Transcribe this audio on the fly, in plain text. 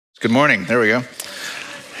Good morning. There we go.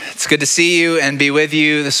 It's good to see you and be with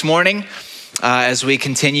you this morning as we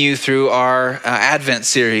continue through our Advent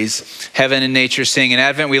series, Heaven and Nature Sing. In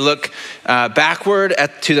Advent, we look backward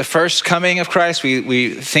to the first coming of Christ.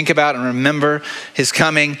 We think about and remember his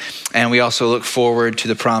coming, and we also look forward to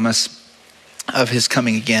the promise of his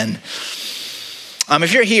coming again.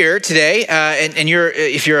 If you're here today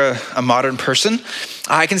if you're a modern person,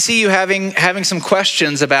 I can see you having some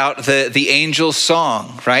questions about the angel's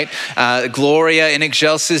song, right? Gloria in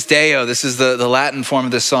excelsis Deo. This is the Latin form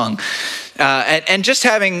of this song. And just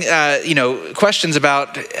having questions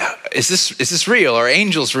about is this real? Are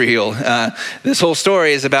angels real? This whole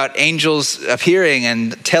story is about angels appearing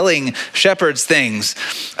and telling shepherds things,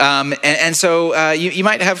 and so you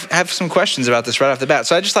might have some questions about this right off the bat.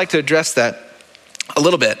 So I'd just like to address that a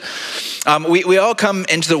little bit. We all come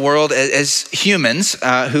into the world as humans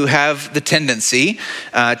who have the tendency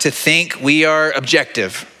to think we are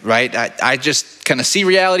objective, right? I just kind of see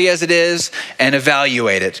reality as it is and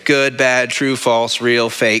evaluate it. Good, bad, true, false, real,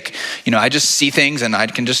 fake. I just see things and I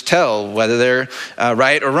can just tell whether they're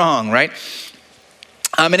right or wrong, right?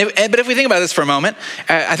 But if we think about this for a moment,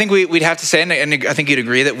 I think we'd have to say, and I think you'd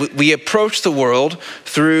agree, that we approach the world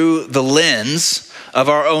through the lens of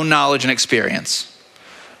our own knowledge and experience.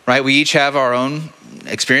 Right? We each have our own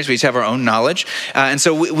experience. We each have our own knowledge. And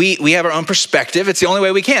so we have our own perspective. It's the only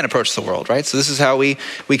way we can approach the world, right? So this is how we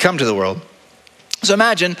come to the world. So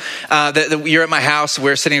imagine that you're at my house,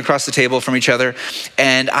 we're sitting across the table from each other,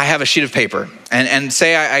 and I have a sheet of paper. And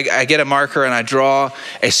say I get a marker and I draw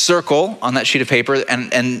a circle on that sheet of paper,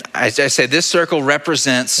 and I say this circle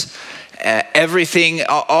represents everything,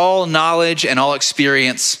 all knowledge and all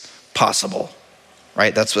experience possible.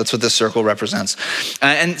 Right, that's what this circle represents.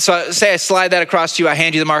 And so say I slide that across to you, I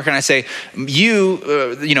hand you the marker and I say,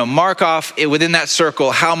 you mark off within that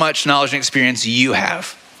circle how much knowledge and experience you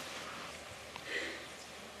have.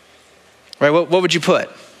 Right, what would you put?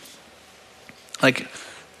 I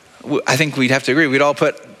think we'd have to agree, we'd all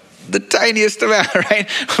put the tiniest amount, right?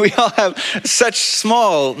 We all have such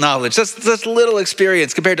small knowledge, such little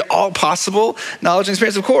experience compared to all possible knowledge and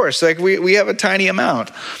experience, of course. We have a tiny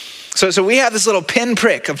amount. So we have this little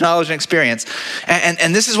pinprick of knowledge and experience,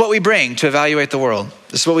 and this is what we bring to evaluate the world.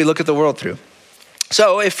 This is what we look at the world through.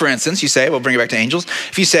 So if, for instance, you say, we'll bring it back to angels.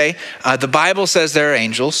 If you say, the Bible says there are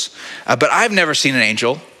angels, but I've never seen an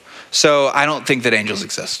angel, so I don't think that angels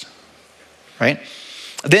exist, right?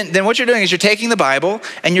 Then what you're doing is you're taking the Bible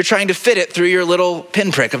and you're trying to fit it through your little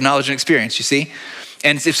pinprick of knowledge and experience, you see?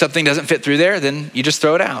 And if something doesn't fit through there, then you just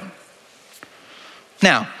throw it out.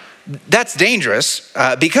 Now, that's dangerous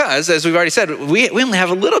because, as we've already said, we only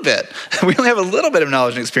have a little bit. We only have a little bit of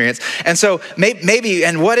knowledge and experience. And so maybe,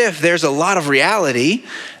 and what if there's a lot of reality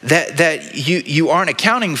that you aren't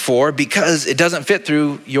accounting for because it doesn't fit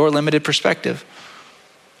through your limited perspective?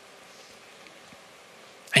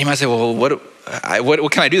 And you might say, well,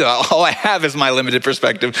 what can I do? All I have is my limited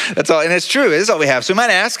perspective. That's all, and it's true. It is all we have. So we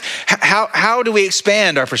might ask, how do we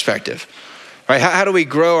expand our perspective? Right? How do we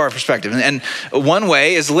grow our perspective? And one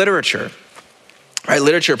way is literature. Right?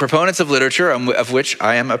 Literature, proponents of literature, of which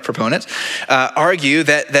I am a proponent, argue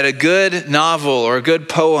that a good novel or a good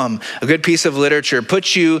poem, a good piece of literature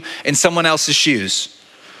puts you in someone else's shoes.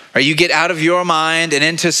 Right? You get out of your mind and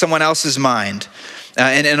into someone else's mind.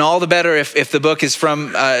 And all the better if the book is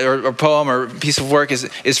from, or poem or piece of work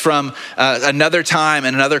is from another time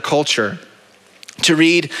and another culture. To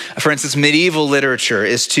read, for instance, medieval literature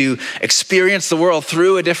is to experience the world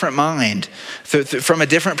through a different mind, from a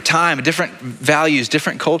different time, different values,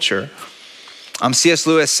 different culture. C.S.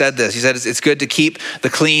 Lewis said this. He said, it's good to keep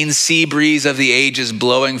the clean sea breeze of the ages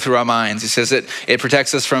blowing through our minds. He says it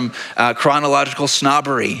protects us from chronological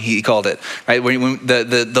snobbery, he called it, right? When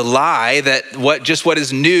the lie that what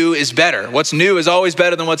is new is better. What's new is always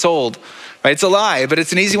better than what's old, right? It's a lie, but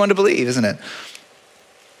it's an easy one to believe, isn't it?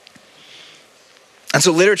 And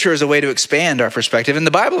so literature is a way to expand our perspective. And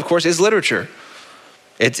the Bible, of course, is literature.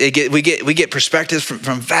 We get perspectives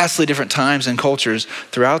from vastly different times and cultures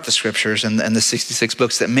throughout the scriptures and the 66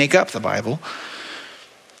 books that make up the Bible.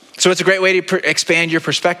 So it's a great way to expand your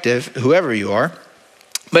perspective, whoever you are.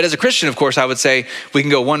 But as a Christian, of course, I would say we can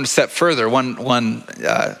go one step further, one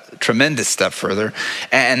tremendous step further.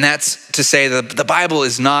 And that's to say that the Bible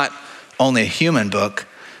is not only a human book,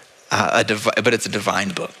 but it's a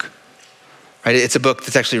divine book. Right? It's a book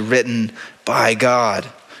that's actually written by God.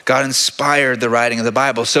 God inspired the writing of the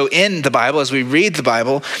Bible. So in the Bible, as we read the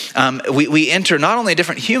Bible, we enter not only a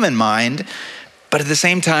different human mind, but at the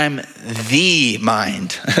same time, the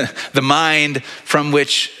mind, the mind from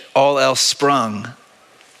which all else sprung.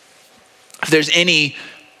 If there's any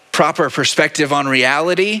proper perspective on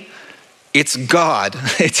reality, it's God.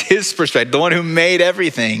 It's his perspective, the one who made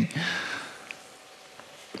everything.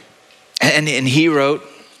 And he wrote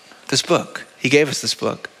this book. He gave us this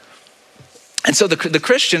book. And so the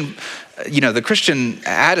Christian, the Christian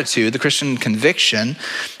attitude, the Christian conviction,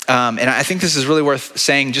 and I think this is really worth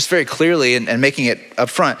saying just very clearly and making it up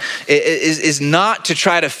front, is not to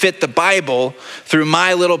try to fit the Bible through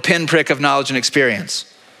my little pinprick of knowledge and experience.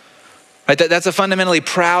 Right? That's a fundamentally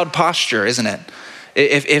proud posture, isn't it?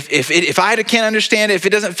 If I can't understand it, if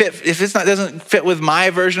it doesn't fit, doesn't fit with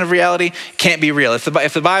my version of reality, it can't be real. If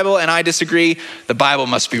the Bible and I disagree, the Bible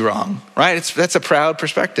must be wrong, right? That's a proud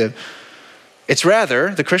perspective. It's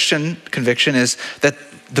rather, the Christian conviction is that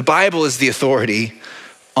the Bible is the authority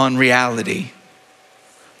on reality.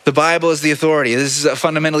 The Bible is the authority. This is a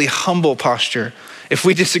fundamentally humble posture. If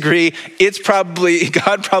we disagree,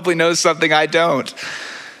 God probably knows something I don't.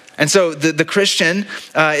 And so the Christian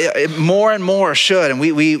more and more should, and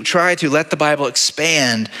we try to let the Bible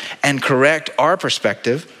expand and correct our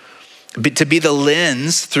perspective to be the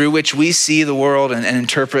lens through which we see the world and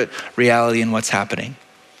interpret reality and what's happening.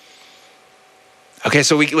 Okay,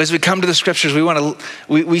 so as we come to the scriptures,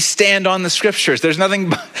 we stand on the scriptures. There's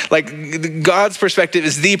nothing like God's perspective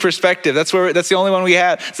is the perspective. That's the only one we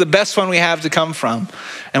have. It's the best one we have to come from,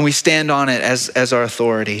 and we stand on it as our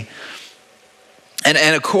authority.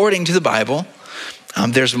 And according to the Bible,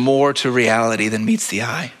 there's more to reality than meets the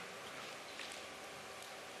eye.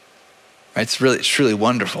 Right? It's truly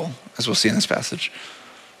wonderful, as we'll see in this passage.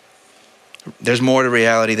 There's more to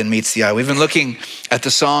reality than meets the eye. We've been looking at the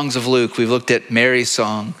songs of Luke. We've looked at Mary's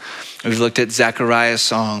song. We've looked at Zechariah's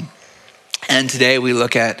song. And today we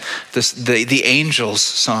look at the angels'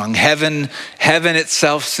 song. Heaven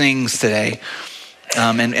itself sings today.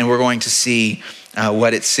 And we're going to see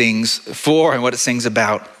what it sings for and what it sings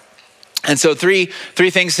about. And so three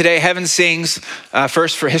things today. Heaven sings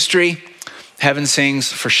first for history. Heaven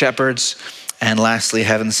sings for shepherds. And lastly,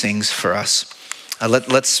 heaven sings for us.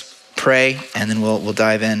 Let's pray, and then we'll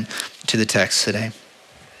dive in to the text today.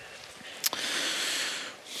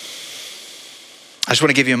 I just want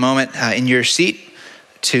to give you a moment in your seat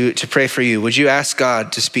to pray for you. Would you ask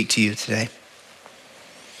God to speak to you today?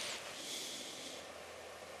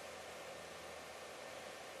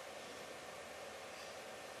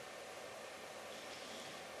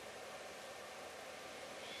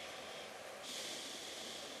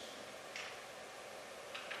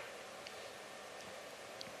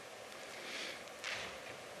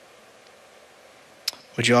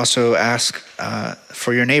 Would you also ask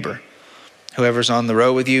for your neighbor, whoever's on the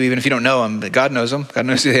row with you, even if you don't know them, but God knows them. God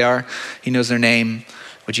knows who they are. He knows their name.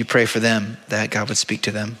 Would you pray for them that God would speak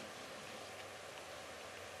to them?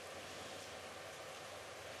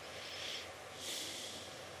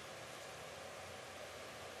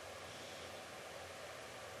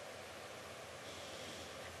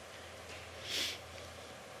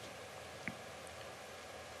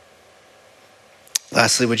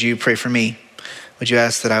 Lastly, would you pray for me? Would you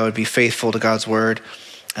ask that I would be faithful to God's word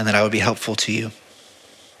and that I would be helpful to you?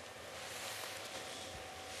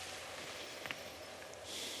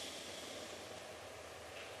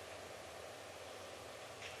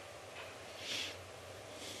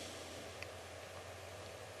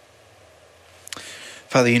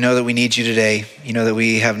 Father, you know that we need you today. You know that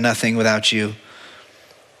we have nothing without you.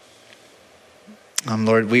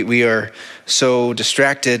 Lord, we are so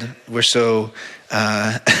distracted. We're so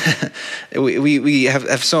we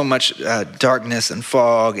have so much darkness and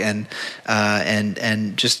fog and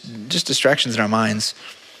just distractions in our minds.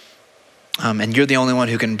 And you're the only one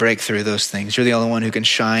who can break through those things. You're the only one who can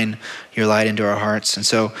shine your light into our hearts. And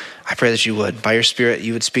so I pray that you would, by your Spirit,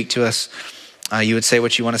 you would speak to us. You would say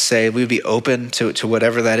what you want to say. We would be open to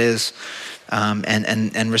whatever that is,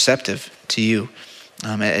 and receptive to you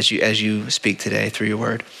as you speak today through your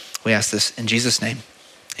word. We ask this in Jesus' name.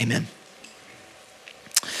 Amen.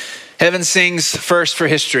 Heaven sings first for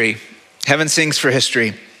history. Heaven sings for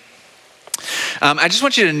history. I just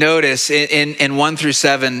want you to notice in 1 through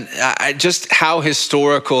 7 just how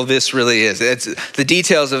historical this really is. The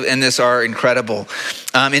details in this are incredible.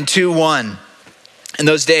 In 2:1, in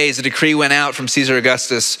those days, a decree went out from Caesar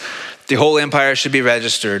Augustus. The whole empire should be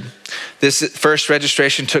registered. This first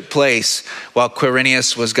registration took place while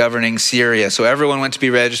Quirinius was governing Syria. So everyone went to be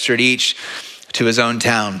registered, each to his own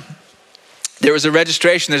town. There was a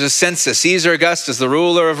registration, there's a census. Caesar Augustus, the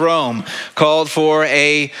ruler of Rome, called for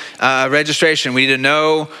a registration. We need to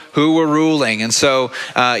know who we're ruling. And so,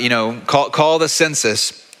 call the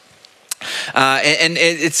census. And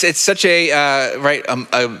it's such a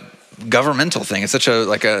governmental thing. It's such a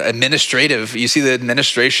administrative. You see the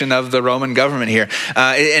administration of the Roman government here,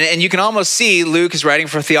 and you can almost see Luke is writing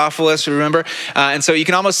for Theophilus. Remember, and so you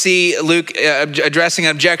can almost see Luke addressing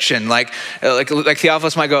an objection, like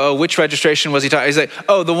Theophilus might go, "Oh, which registration was he talking?" He's like,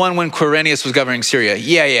 "Oh, the one when Quirinius was governing Syria."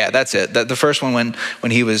 Yeah, that's it. The first one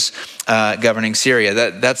when he was governing Syria.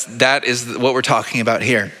 That is what we're talking about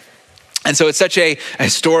here. And so it's such a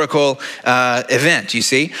historical event, you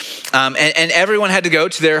see, and everyone had to go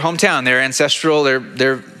to their hometown, their ancestral,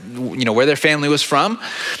 their where their family was from,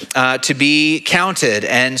 to be counted.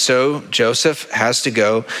 And so Joseph has to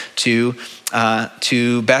go to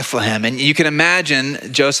Bethlehem. And you can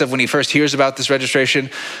imagine Joseph, when he first hears about this registration,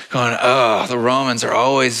 going, "Oh, the Romans are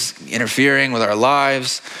always interfering with our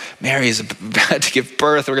lives. Mary's about to give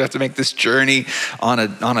birth. We're going to have to make this journey on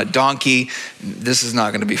a donkey. This is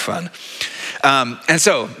not going to be fun."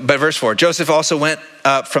 But verse 4, Joseph also went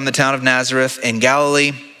up from the town of Nazareth in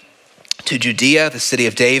Galilee to Judea, the city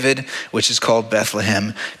of David, which is called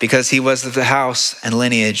Bethlehem, because he was of the house and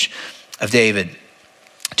lineage of David,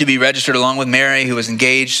 to be registered along with Mary, who was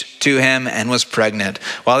engaged to him and was pregnant.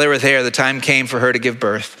 While they were there, the time came for her to give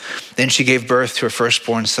birth. Then she gave birth to her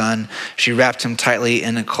firstborn son. She wrapped him tightly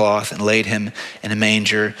in a cloth and laid him in a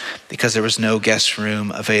manger, because there was no guest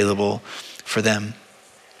room available for them.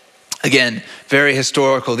 Again, very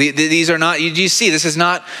historical. These are not, you see, this is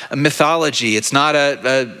not a mythology. It's not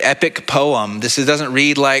a epic poem. This doesn't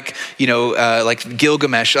read like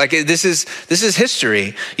Gilgamesh. Like this is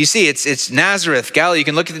history. You see, it's Nazareth, Galilee. You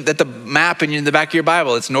can look at the map in the back of your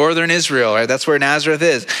Bible. It's northern Israel, right? That's where Nazareth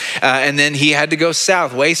is. And then he had to go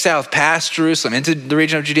south, way south, past Jerusalem, into the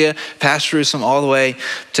region of Judea, past Jerusalem, all the way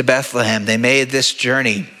to Bethlehem. They made this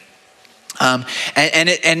journey.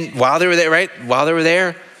 And while they were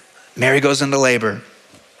there, Mary goes into labor.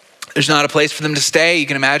 There's not a place for them to stay. You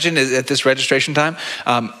can imagine at this registration time,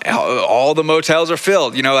 all the motels are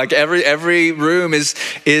filled. Like every room is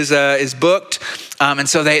booked, and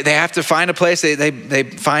so they have to find a place. They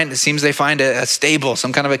find a stable,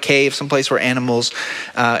 some kind of a cave, some place where animals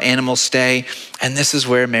stay, and this is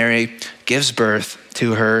where Mary gives birth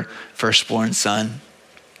to her firstborn son.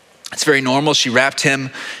 It's very normal. She wrapped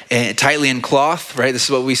him tightly in cloth, right? This is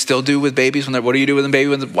what we still do with babies. What do you do with a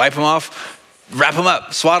baby? Wipe them off, wrap them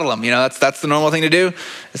up, swaddle them. That's the normal thing to do.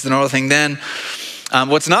 It's the normal thing then.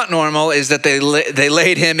 What's not normal is that they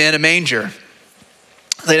laid him in a manger.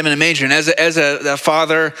 And as a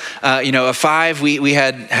father, of 5, we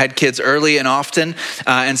had kids early and often,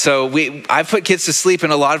 and so I've put kids to sleep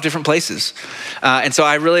in a lot of different places, and so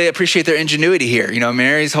I really appreciate their ingenuity here.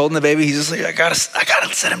 Mary's holding the baby. He's just like, I gotta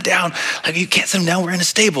set him down. Like, you can't set him down. We're in a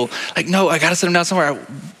stable. Like, no, I gotta set him down somewhere. I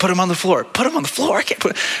put him on the floor. I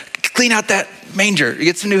can't clean out that manger. You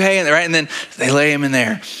get some new hay in there, right? And then they lay him in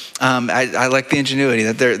there. I like the ingenuity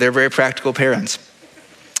that they're very practical parents.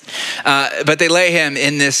 But they lay him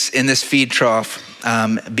in this feed trough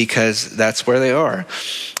because that's where they are.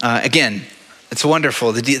 Again, it's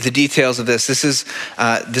wonderful. The details of this. This is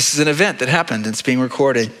an event that happened. It's being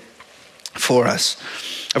recorded for us.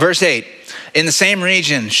 Verse 8. In the same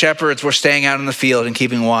region, shepherds were staying out in the field and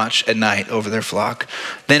keeping watch at night over their flock.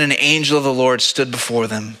 Then an angel of the Lord stood before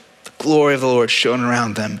them. The glory of the Lord shone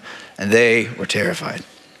around them, and they were terrified.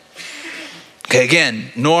 Okay,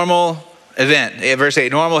 again, normal event. Verse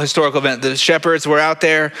 8, normal historical event. The shepherds were out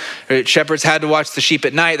there. Shepherds had to watch the sheep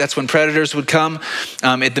at night. That's when predators would come.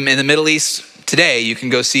 In the Middle East today, you can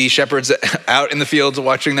go see shepherds out in the fields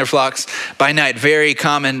watching their flocks by night. Very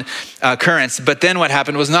common occurrence. But then what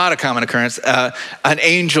happened was not a common occurrence. An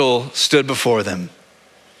angel stood before them.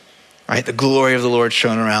 Right? The glory of the Lord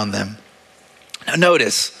shone around them. Now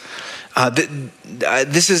notice, there's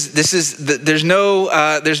no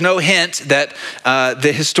hint that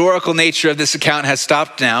the historical nature of this account has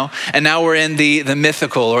stopped now, and now we're in the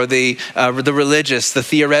mythical or the religious, the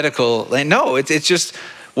theoretical. No, it's just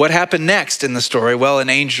what happened next in the story. Well, an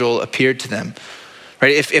angel appeared to them.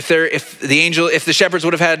 Right? If the shepherds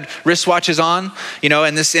would have had wristwatches on,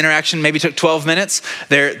 and this interaction maybe took 12 minutes,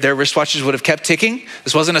 their wristwatches would have kept ticking.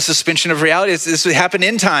 This wasn't a suspension of reality. This happened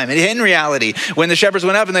in time, in reality. When the shepherds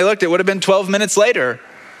went up and they looked, it would have been 12 minutes later.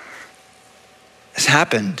 This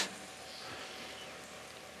happened.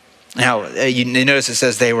 Now, you notice it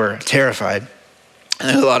says they were terrified.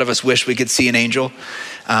 A lot of us wish we could see an angel.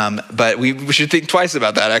 But we should think twice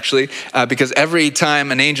about that, actually, because every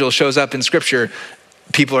time an angel shows up in Scripture,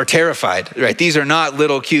 people are terrified, right? These are not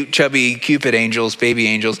little cute, chubby Cupid angels, baby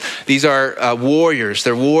angels. These are warriors.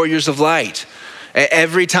 They're warriors of light.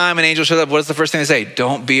 Every time an angel shows up, what's the first thing they say?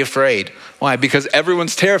 Don't be afraid. Why? Because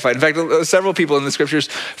everyone's terrified. In fact, several people in the Scriptures,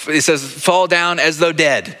 it says, fall down as though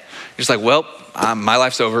dead. just like, well, my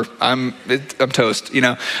life's over. I'm toast,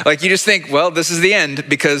 Like you just think, well, this is the end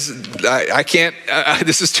because I can't,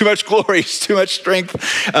 this is too much glory, it's too much strength.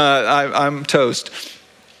 I'm toast.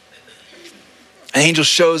 An angel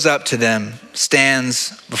shows up to them,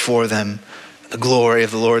 stands before them. The glory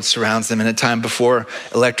of the Lord surrounds them. In a time before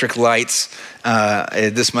electric lights,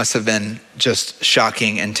 this must have been just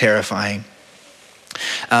shocking and terrifying.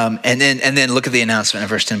 And then look at the announcement in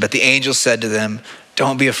verse 10. But the angel said to them,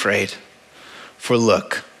 don't be afraid. For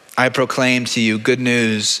look, I proclaim to you good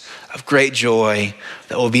news of great joy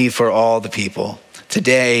that will be for all the people.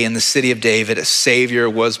 Today in the city of David, a Savior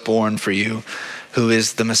was born for you, who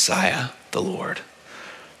is the Messiah, the Lord.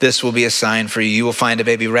 This will be a sign for you. You will find a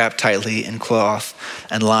baby wrapped tightly in cloth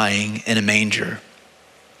and lying in a manger.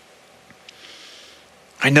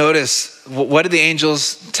 I notice, what did the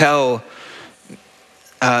angels tell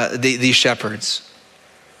these shepherds?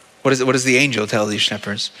 What does the angel tell these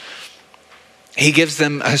shepherds? He gives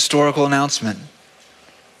them a historical announcement.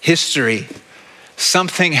 History.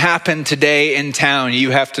 Something happened today in town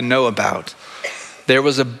you have to know about. There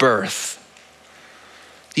was a birth.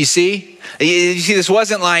 You see? This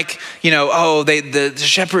wasn't like, the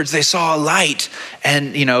shepherds, they saw a light.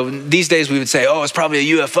 And, these days we would say, oh, it's probably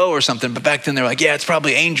a UFO or something. But back then they were like, yeah, it's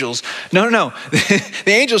probably angels. No.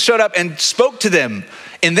 The angels showed up and spoke to them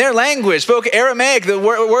in their language, spoke Aramaic, the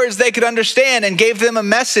words they could understand, and gave them a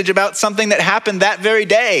message about something that happened that very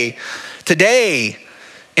day. Today,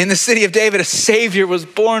 in the city of David, a Savior was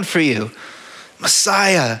born for you.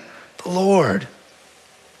 Messiah, the Lord.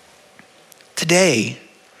 Today.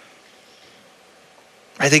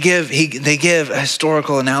 Right, they give a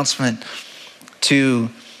historical announcement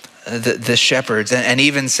to the shepherds and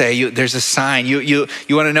even say there's a sign. You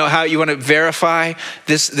want to know how you want to verify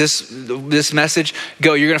this message?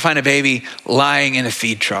 Go, you're going to find a baby lying in a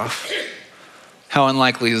feed trough. How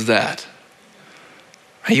unlikely is that?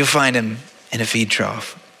 Right, you'll find him in a feed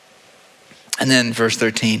trough. And then verse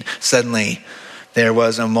 13, suddenly there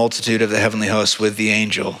was a multitude of the heavenly hosts with the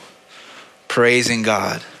angel, praising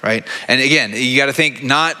God, right? And again, you got to think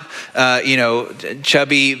not,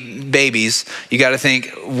 chubby babies. You got to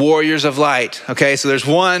think warriors of light, okay? So there's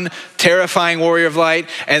one terrifying warrior of light,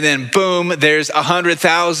 and then boom, there's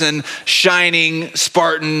 100,000 shining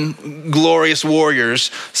Spartan glorious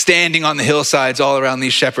warriors standing on the hillsides all around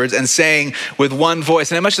these shepherds and saying with one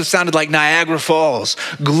voice, and it must have sounded like Niagara Falls,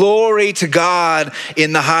 glory to God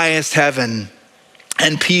in the highest heaven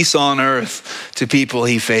and peace on earth to people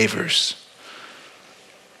he favors.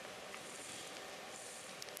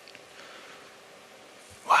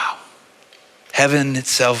 Wow. Heaven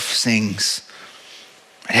itself sings.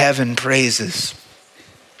 Heaven praises.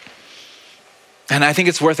 And I think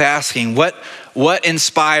it's worth asking, what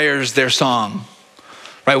inspires their song?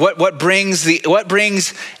 Right? What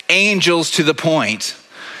brings angels to the point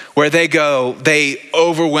where they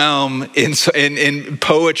overwhelm in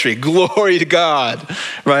poetry, glory to God,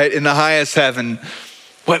 right? In the highest heaven.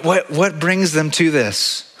 What brings them to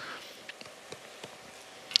this?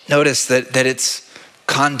 Notice that it's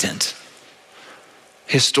content,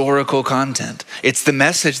 historical content. It's the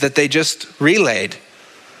message that they just relayed,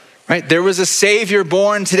 right? There was a Savior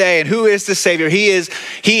born today. And who is the Savior? He is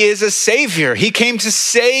a Savior. He came to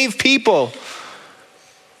save people.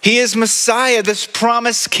 He is Messiah, this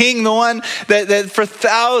promised King, the one that for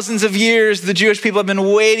thousands of years the Jewish people have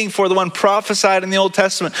been waiting for, the one prophesied in the Old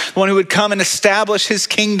Testament, the one who would come and establish his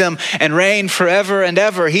kingdom and reign forever and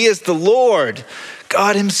ever. He is the Lord,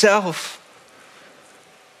 God himself.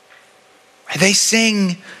 They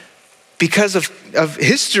sing because of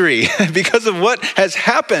history, because of what has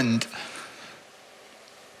happened.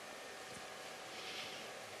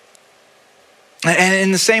 And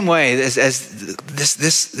in the same way as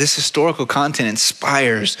this historical content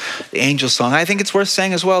inspires the angel song, I think it's worth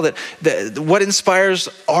saying as well that what inspires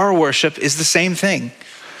our worship is the same thing.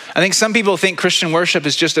 I think some people think Christian worship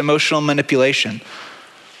is just emotional manipulation.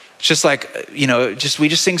 It's just like, we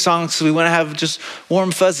just sing songs because we want to have just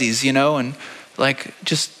warm fuzzies, and like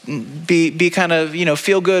just be kind of,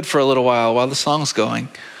 feel good for a little while the song's going.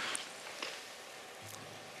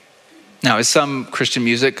 Now, is some Christian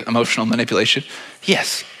music emotional manipulation?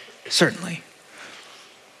 Yes, certainly.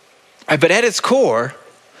 But at its core,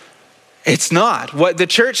 it's not. What the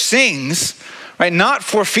church sings, right, not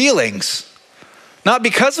for feelings, not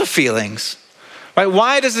because of feelings. Right?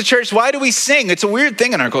 Why do we sing? It's a weird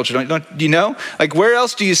thing in our culture, don't you know? Like, where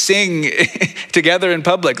else do you sing together in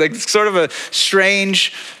public? Like, it's sort of a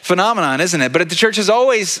strange phenomenon, isn't it? But the church has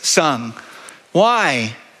always sung.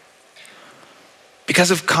 Why?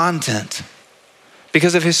 Because of content,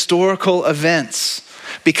 because of historical events.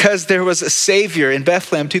 because there was a Savior in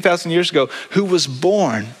Bethlehem 2,000 years ago who was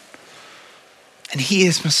born. And he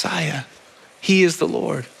is Messiah. He is the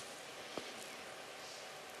Lord.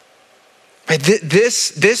 Right?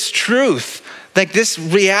 This truth, like this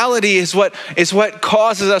reality is what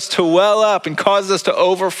causes us to well up and causes us to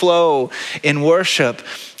overflow in worship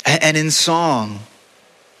and in song.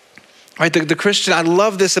 Right? The Christian, I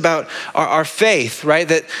love this about our faith, right?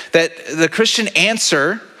 That the Christian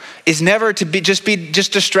answer is never to just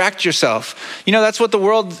distract yourself. You know, that's what the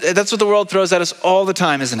world throws at us all the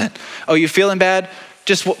time, isn't it? Oh, you feeling bad?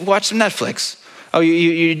 Just watch some Netflix. Oh,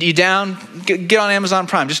 you down? Get on Amazon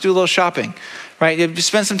Prime. Just do a little shopping, right? Just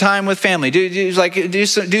spend some time with family. Do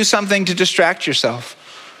something to distract yourself.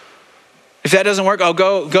 If that doesn't work,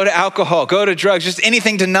 go to alcohol, go to drugs, just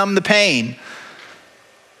anything to numb the pain.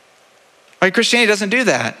 Right? Christianity doesn't do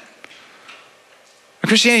that.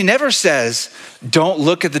 Christianity never says, don't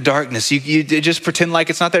look at the darkness. You just pretend like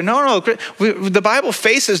it's not there. No. The Bible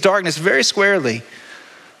faces darkness very squarely.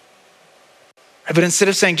 But instead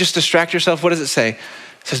of saying, just distract yourself, what does it say? It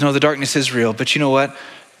says, no, the darkness is real. But you know what?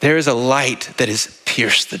 There is a light that has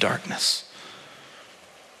pierced the darkness.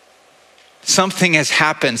 Something has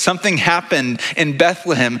happened. Something happened in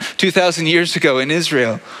Bethlehem 2,000 years ago in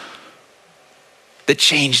Israel that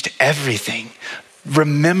changed everything.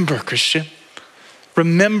 Remember, Christian.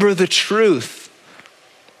 Remember the truth.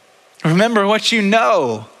 Remember what you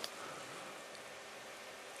know.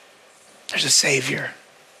 There's a Savior,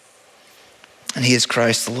 and he is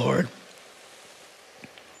Christ the Lord.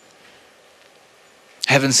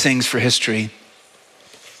 Heaven sings for history.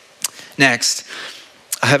 Next,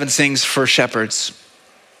 heaven sings for shepherds.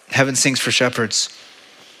 Heaven sings for shepherds.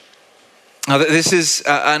 Now, this is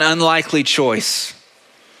an unlikely choice,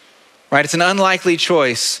 right? It's an unlikely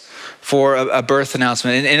choice for a birth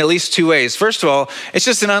announcement in at least two ways. First of all, it's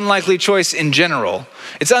just an unlikely choice in general.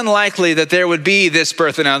 It's unlikely that there would be this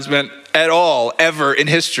birth announcement at all, ever in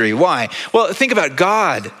history. Why? Well, think about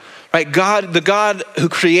God, right? God, the God who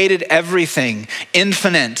created everything,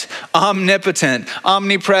 infinite, omnipotent,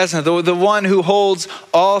 omnipresent, the one who holds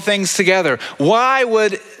all things together. Why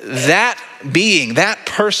would that being, that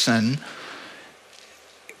person,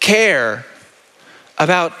 care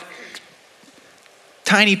about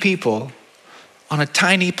tiny people on a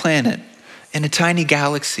tiny planet in a tiny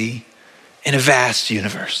galaxy in a vast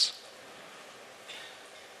universe?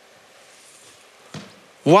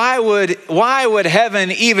 Why would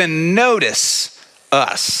heaven even notice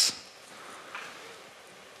us?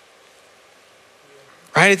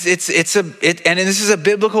 Right? And this is a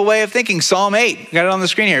biblical way of thinking. Psalm 8, got it on the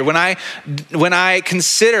screen here. When I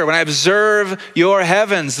observe your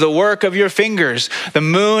heavens, the work of your fingers, the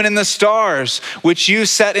moon and the stars, which you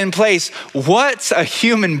set in place, what's a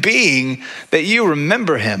human being that you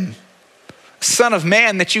remember him? Son of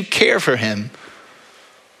man, that you care for him.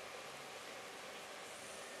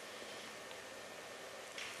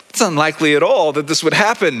 It's unlikely at all that this would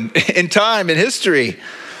happen in time, in history.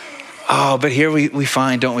 Oh, but here we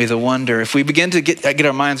find, don't we, the wonder. If we begin to get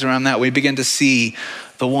our minds around that, we begin to see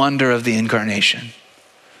the wonder of the incarnation.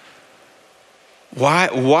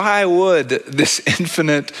 Why would this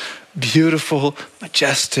infinite, beautiful,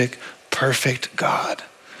 majestic, perfect God,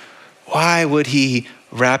 why would he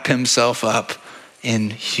wrap himself up in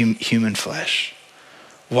human flesh?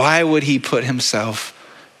 Why would he put himself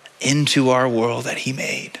into our world that he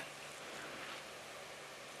made?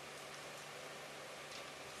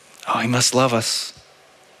 Oh, he must love us.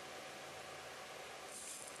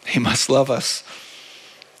 He must love us.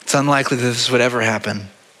 It's unlikely that this would ever happen.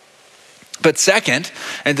 But second,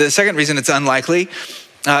 and the second reason it's unlikely,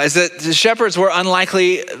 is that the shepherds were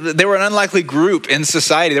unlikely. They were an unlikely group in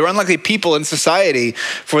society. They were unlikely people in society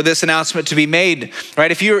for this announcement to be made,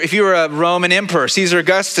 right? If you were a Roman emperor, Caesar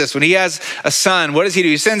Augustus, when he has a son, what does he do?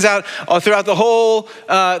 He sends out throughout the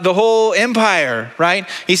whole empire, right?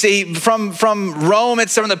 From Rome,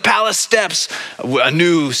 it's from the palace steps, a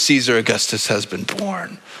new Caesar Augustus has been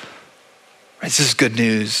born. Right? This is good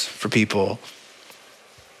news for people.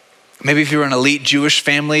 Maybe if you were an elite Jewish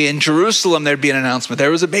family in Jerusalem, there'd be an announcement. There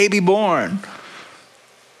was a baby born.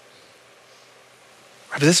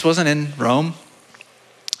 But this wasn't in Rome.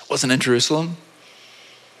 It wasn't in Jerusalem.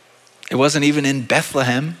 It wasn't even in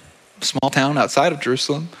Bethlehem, a small town outside of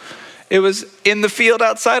Jerusalem. It was in the field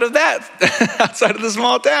outside of that, outside of the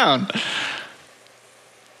small town.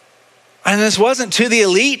 And this wasn't to the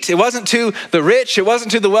elite. It wasn't to the rich. It wasn't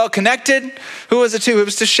to the well-connected. Who was it to? It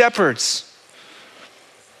was to shepherds.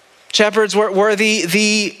 Shepherds were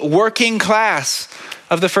the working class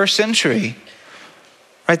of the first century,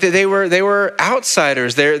 right? They were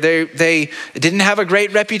outsiders. They didn't have a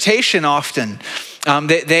great reputation often.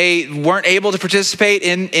 They weren't able to participate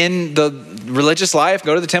in the religious life,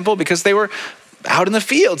 go to the temple, because they were out in the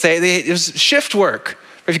fields. It was shift work.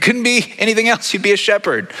 If you couldn't be anything else, you'd be a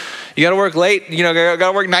shepherd. You got to work late, got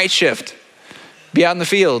to work night shift. Be out in the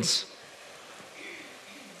fields.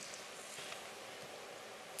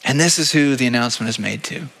 And this is who the announcement is made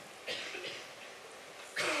to.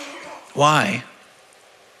 Why?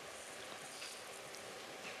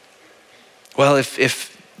 Well,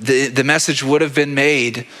 if the message would have been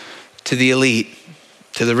made to the elite,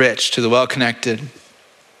 to the rich, to the well-connected,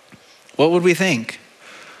 what would we think?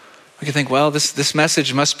 We could think, well, this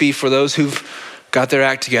message must be for those who've got their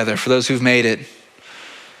act together, for those who've made it.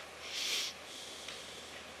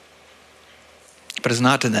 But it's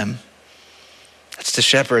not to them. It's to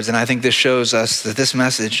shepherds. And I think this shows us that this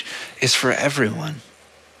message is for everyone.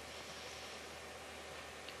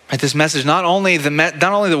 Right, this message, not only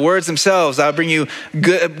the words themselves, I'll bring you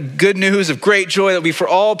good news of great joy that will be for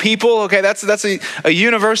all people. Okay, that's a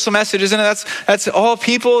universal message, isn't it? That's all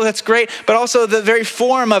people. That's great. But also the very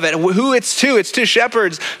form of it, who it's to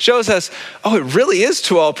shepherds, shows us, oh, it really is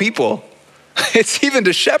to all people. It's even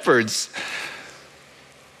to shepherds.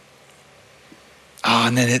 Oh,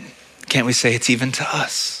 and then can't we say it's even to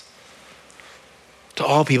us? To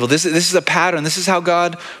all people. This is a pattern. This is how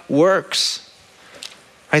God works.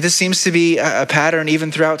 Right, this seems to be a pattern even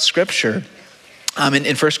throughout Scripture.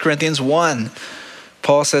 In 1 Corinthians 1,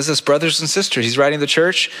 Paul says this, brothers and sisters, he's writing to the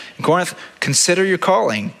church in Corinth, consider your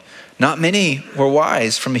calling. Not many were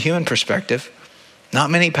wise from a human perspective, not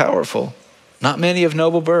many powerful, not many of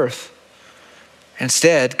noble birth.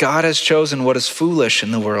 Instead, God has chosen what is foolish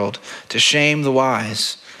in the world to shame the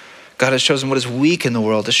wise. God has chosen what is weak in the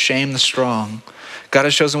world to shame the strong. God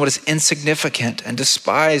has chosen what is insignificant and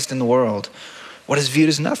despised in the world, what is viewed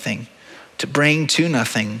as nothing, to bring to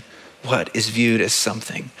nothing what is viewed as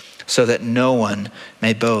something, so that no one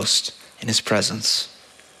may boast in his presence.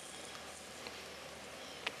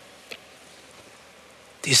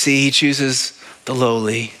 Do you see? He chooses the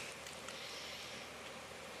lowly.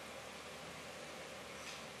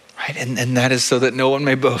 Right? And that is so that no one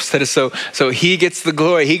may boast. That is so he gets the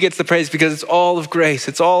glory, he gets the praise, because it's all of grace.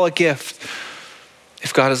 It's all a gift.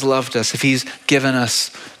 If God has loved us, if he's given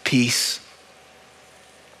us peace.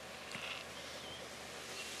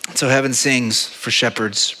 So heaven sings for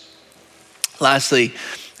shepherds. Lastly,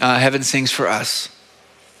 heaven sings for us.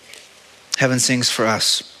 Heaven sings for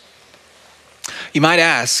us. You might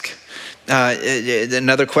ask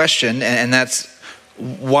another question, and that's,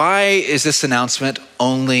 why is this announcement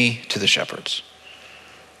only to the shepherds?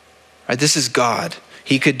 Right? This is God.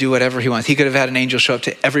 He could do whatever he wants. He could have had an angel show up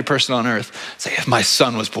to every person on earth, say, if my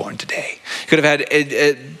son was born today. He could have had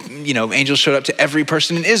angels showed up to every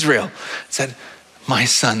person in Israel, said, my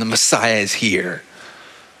son, the Messiah, is here.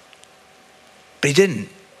 But he didn't.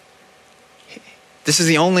 This is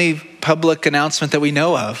the only public announcement that we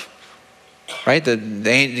know of, right?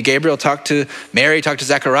 Gabriel talked to Mary, talked to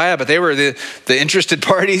Zechariah, but they were the interested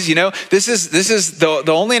parties, This is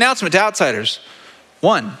the only announcement to outsiders.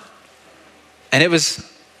 One. And it was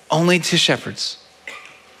only to shepherds.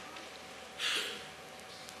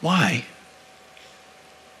 Why?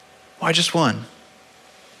 Why just one?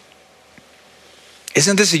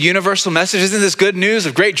 Isn't this a universal message? Isn't this good news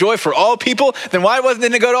of great joy for all people? Then why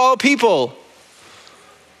didn't it go to all people?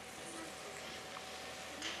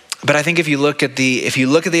 But I think if you look at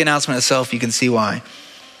the announcement itself, you can see why.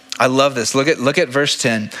 I love this. Look at verse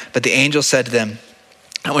 10. But the angel said to them,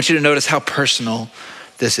 I want you to notice how personal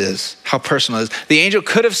this is. How personal it is. The angel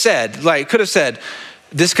could have said,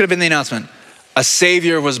 this could have been the announcement. A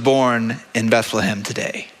Savior was born in Bethlehem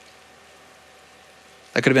today.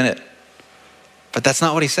 That could have been it. But that's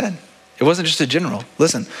not what he said. It wasn't just a general.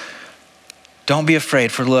 Listen, don't be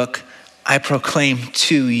afraid, for look, I proclaim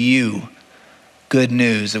to you good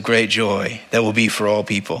news of great joy that will be for all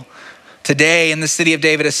people. Today in the city of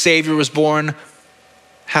David, a Savior was born.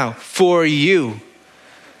 How? For you,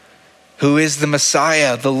 who is the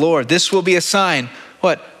Messiah, the Lord. This will be a sign.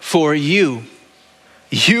 What? For you.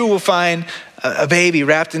 You will find a baby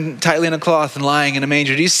wrapped tightly in a cloth and lying in a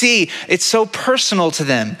manger. Do you see? It's so personal to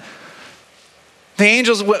them. The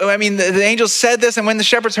angels said this, and when the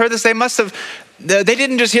shepherds heard this, they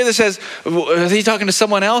didn't just hear this as, are they talking to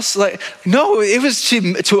someone else? No, it was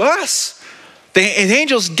to us. The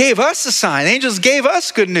angels gave us a sign. The angels gave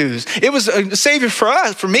us good news. It was a Savior for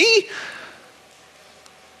us, for me.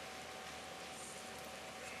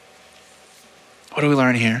 What do we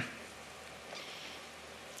learn here?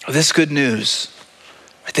 This good news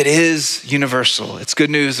that is universal. It's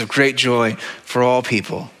good news of great joy for all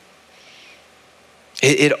people.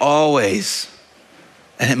 It always,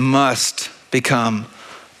 and it must become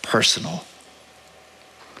personal.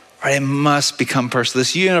 Right? It must become personal.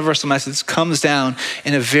 This universal message comes down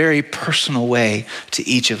in a very personal way to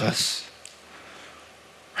each of us.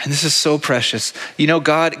 And this is so precious. You know,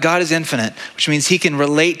 God is infinite, which means he can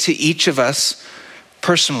relate to each of us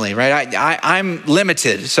personally, right? I'm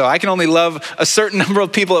limited, so I can only love a certain number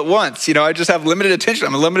of people at once. You know, I just have limited attention.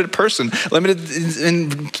 I'm a limited person, limited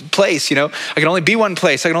in place. You know, I can only be one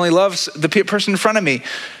place. I can only love the person in front of me.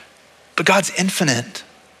 But God's infinite,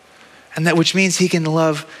 and that which means he can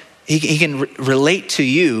love, he can relate to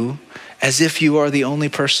you as if you are the only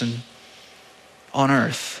person on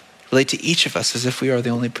earth. Relate to each of us as if we are the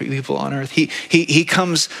only people on earth. He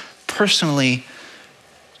comes personally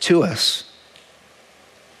to us.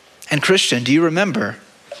 And Christian, do you remember?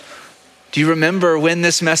 Do you remember when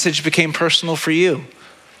this message became personal for you?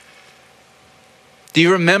 Do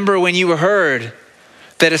you remember when you heard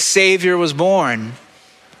that a Savior was born?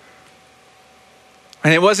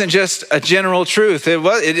 And it wasn't just a general truth. It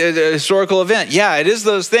was a historical event. Yeah, it is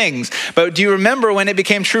those things. But do you remember when it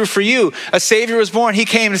became true for you? A Savior was born. He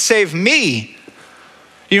came to save me.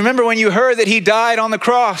 You remember when you heard that he died on the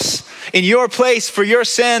cross in your place for your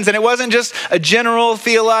sins, and it wasn't just a general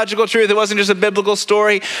theological truth, it wasn't just a biblical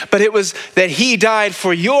story, but it was that he died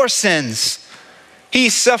for your sins. He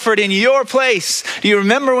suffered in your place. Do you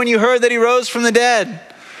remember when you heard that he rose from the dead?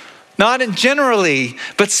 Not generally,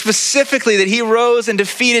 but specifically that he rose and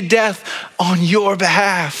defeated death on your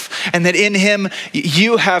behalf, and that in him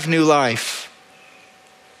you have new life.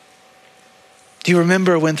 Do you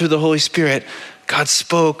remember when through the Holy Spirit, God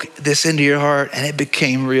spoke this into your heart and it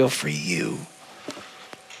became real for you?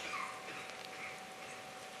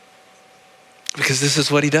 Because this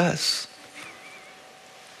is what he does.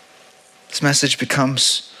 This message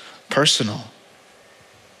becomes personal.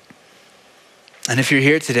 And if you're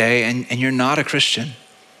here today and you're not a Christian,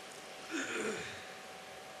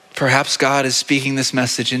 perhaps God is speaking this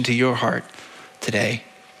message into your heart today.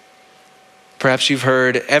 Perhaps you've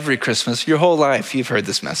heard every Christmas, your whole life, you've heard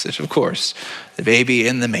this message, of course, the baby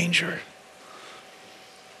in the manger.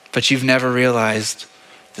 But you've never realized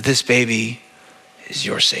that this baby is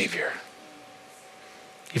your Savior.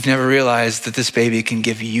 You've never realized that this baby can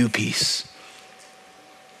give you peace.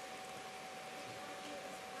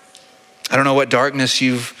 I don't know what darkness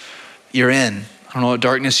you're in. I don't know what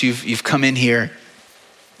darkness you've come in here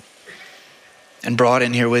and brought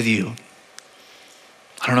in here with you.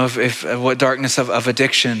 I don't know if what darkness of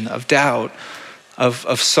addiction, of doubt,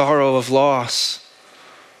 of sorrow, of loss.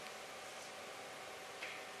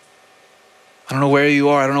 I don't know where you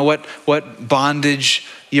are. I don't know what bondage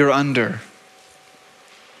you're under.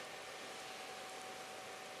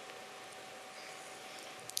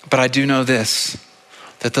 But I do know this,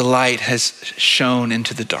 that the light has shone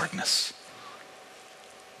into the darkness.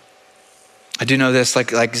 I do know this,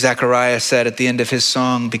 like Zechariah said at the end of his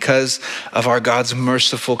song, because of our God's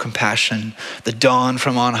merciful compassion, the dawn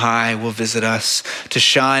from on high will visit us to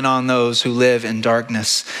shine on those who live in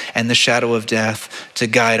darkness and the shadow of death, to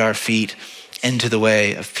guide our feet into the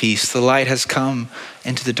way of peace. The light has come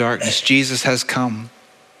into the darkness. Jesus has come.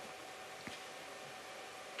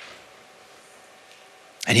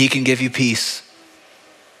 And he can give you peace.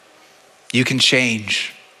 You can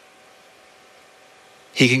change.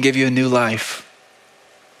 He can give you a new life.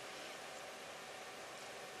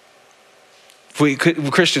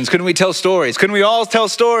 Christians, couldn't we tell stories? Couldn't we all tell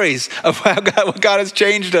stories of how what God has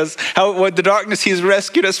changed us, what the darkness he's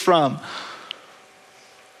rescued us from?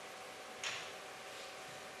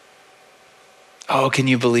 Oh, can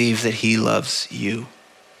you believe that he loves you?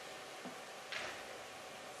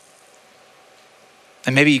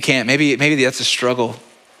 And maybe you can't. Maybe that's a struggle.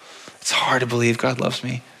 It's hard to believe God loves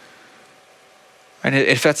me. And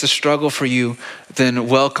if that's a struggle for you, then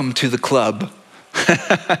welcome to the club.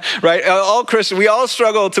 Right? All Christians, we all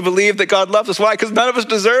struggle to believe that God loves us. Why? Because none of us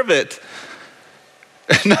deserve it.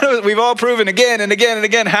 We've all proven again and again and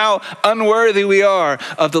again how unworthy we are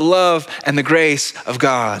of the love and the grace of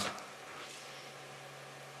God.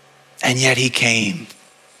 And yet he came.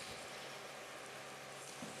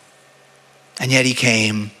 And yet he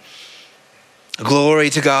came.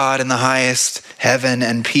 Glory to God in the highest heaven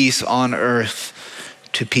and peace on earth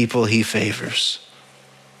to people he favors.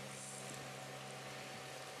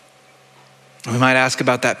 We might ask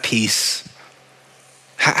about that peace.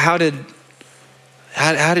 How did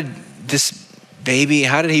this baby,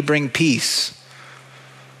 how did he bring peace?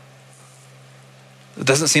 It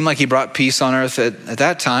doesn't seem like he brought peace on earth at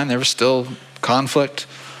that time. There was still conflict.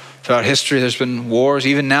 Throughout history, there's been wars.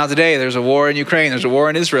 Even now today, there's a war in Ukraine. There's a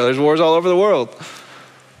war in Israel. There's wars all over the world.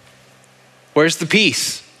 Where's the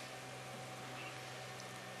peace?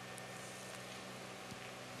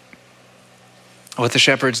 what the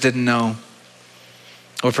shepherds didn't know,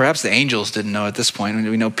 or perhaps the angels didn't know at this point.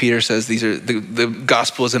 We know Peter says the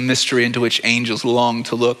gospel is a mystery into which angels long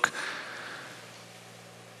to look.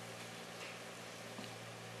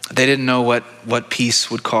 They didn't know what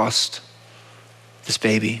peace would cost this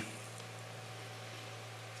baby.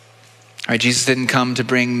 All right, Jesus didn't come to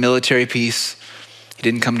bring military peace. He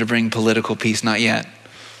didn't come to bring political peace, not yet.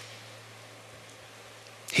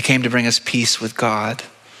 He came to bring us peace with God.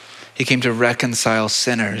 He came to reconcile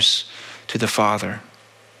sinners to the Father.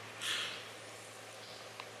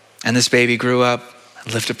 And this baby grew up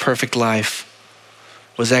and lived a perfect life,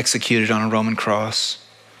 was executed on a Roman cross,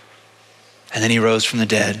 and then he rose from the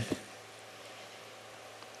dead.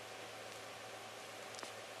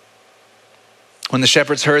 When the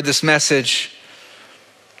shepherds heard this message,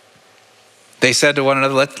 they said to one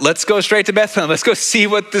another, let's go straight to Bethlehem. Let's go see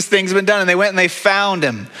what this thing's been done. And they went and they found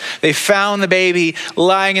him. They found the baby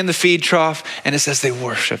lying in the feed trough, and it says they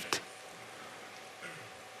worshiped.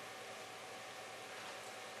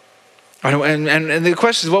 And the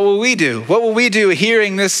question is, what will we do? What will we do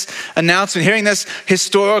hearing this announcement, hearing this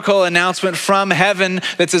historical announcement from heaven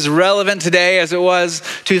that's as relevant today as it was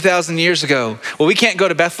 2,000 years ago? Well, we can't go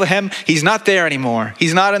to Bethlehem. He's not there anymore.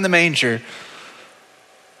 He's not in the manger.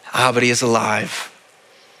 But he is alive.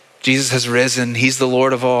 Jesus has risen. He's the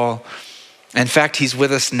Lord of all. In fact, he's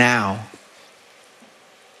with us now.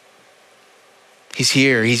 He's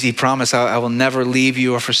here. He promised, I will never leave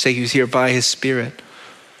you or forsake you. He's here by his Spirit.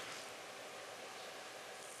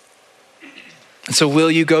 And so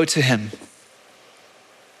will you go to him?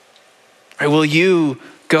 Or will you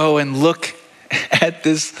go and look at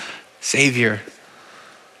this Savior?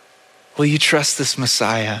 Will you trust this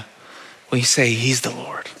Messiah? Will you say, he's the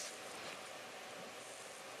Lord?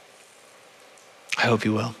 I hope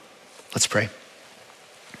you will. Let's pray.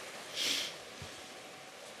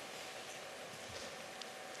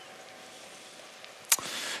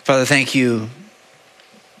 Father, thank you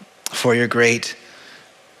for your great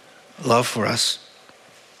love for us.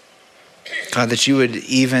 God, that you would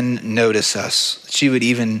even notice us, that you would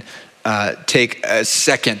even take a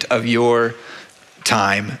second of your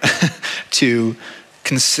time to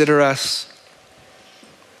consider us.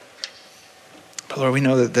 But Lord, we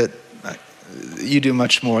know that you do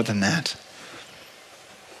much more than that.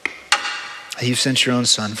 You've sent your own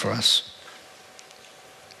Son for us.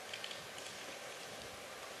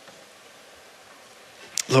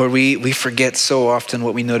 Lord, we forget so often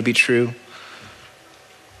what we know to be true.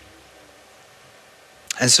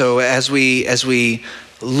 And so as we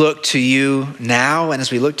look to you now, and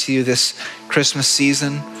as we look to you this Christmas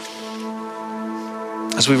season,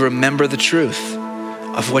 as we remember the truth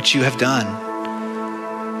of what you have done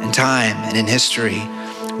in time and in history,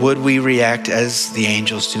 would we react as the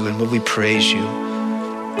angels do, and would we praise you?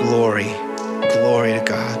 Glory to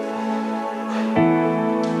God.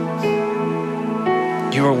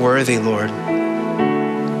 You are worthy, Lord.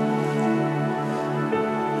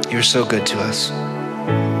 You're so good to us.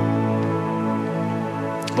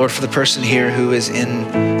 Lord, for the person here who is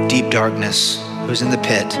in deep darkness, who's in the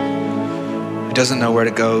pit, who doesn't know where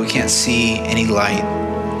to go, who can't see any light,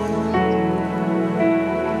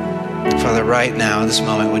 Father, right now, in this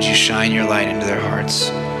moment, would you shine your light into their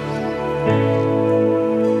hearts?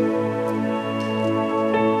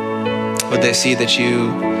 Would they see that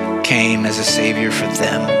you came as a Savior for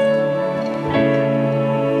them?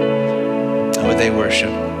 And would they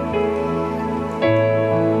worship?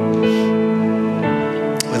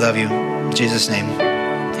 We love you. In Jesus' name,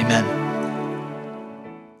 amen.